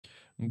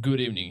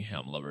Good evening,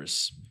 ham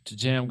lovers.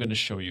 Today I'm going to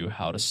show you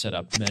how to set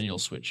up manual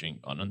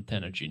switching on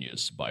Antenna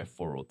Genius by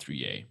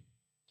 403A.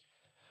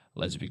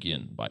 Let's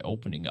begin by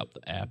opening up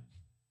the app.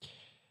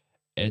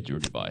 Add your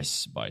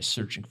device by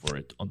searching for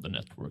it on the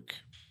network.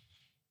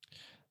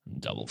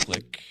 Double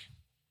click.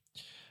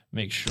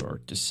 Make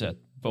sure to set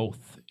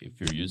both if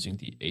you're using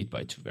the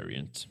 8x2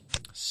 variant.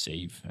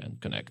 Save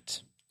and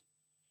connect.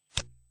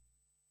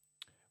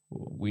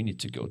 We need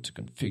to go to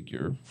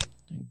configure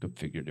and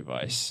configure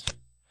device.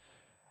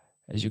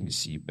 As you can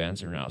see,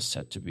 bands are now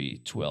set to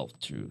be 12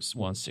 to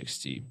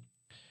 160,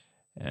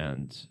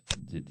 and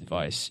the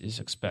device is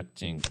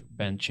expecting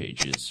band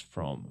changes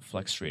from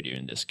Flex Radio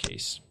in this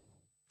case.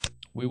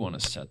 We want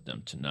to set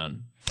them to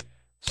none,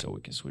 so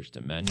we can switch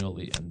them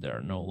manually and they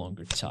are no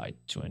longer tied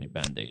to any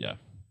band data.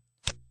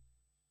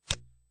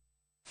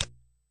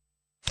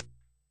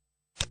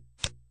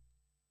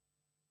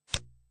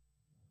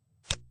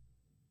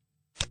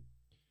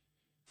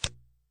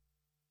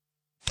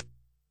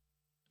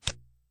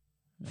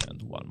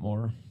 And one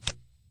more.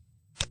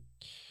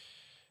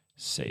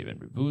 Save and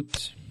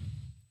reboot.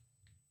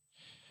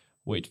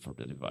 Wait for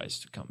the device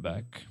to come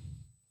back.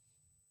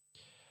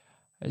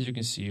 As you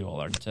can see, all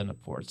our antenna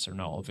ports are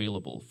now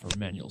available for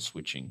manual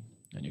switching,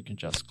 and you can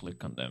just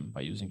click on them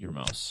by using your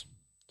mouse.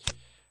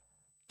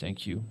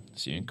 Thank you.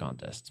 See you in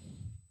contest.